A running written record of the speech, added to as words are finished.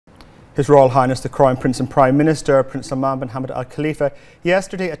His Royal Highness the Crown Prince and Prime Minister, Prince Salman bin Hamad Al Khalifa,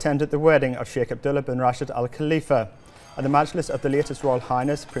 yesterday attended the wedding of Shaikh Abdullah bin Rashid Al Khalifa and the Majlis of the latest Royal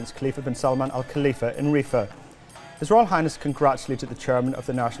Highness Prince Khalifa bin Salman Al Khalifa in Rifa. His Royal Highness congratulated the Chairman of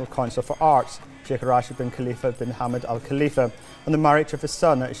the National Council for Arts, Shaikh Rashid bin Khalifa bin Hamad Al Khalifa, on the marriage of his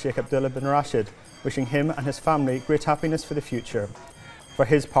son, Shaikh Abdullah bin Rashid, wishing him and his family great happiness for the future. For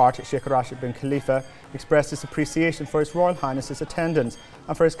his part, Shaikh Rashid bin Khalifa expressed his appreciation for His Royal Highness's attendance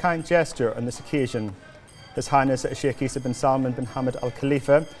and for his kind gesture on this occasion. His Highness Shaikh Isa bin Salman bin Hamad Al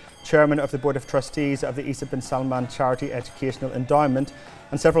Khalifa, Chairman of the Board of Trustees of the Isa bin Salman Charity Educational Endowment,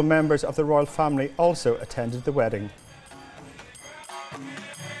 and several members of the royal family also attended the wedding.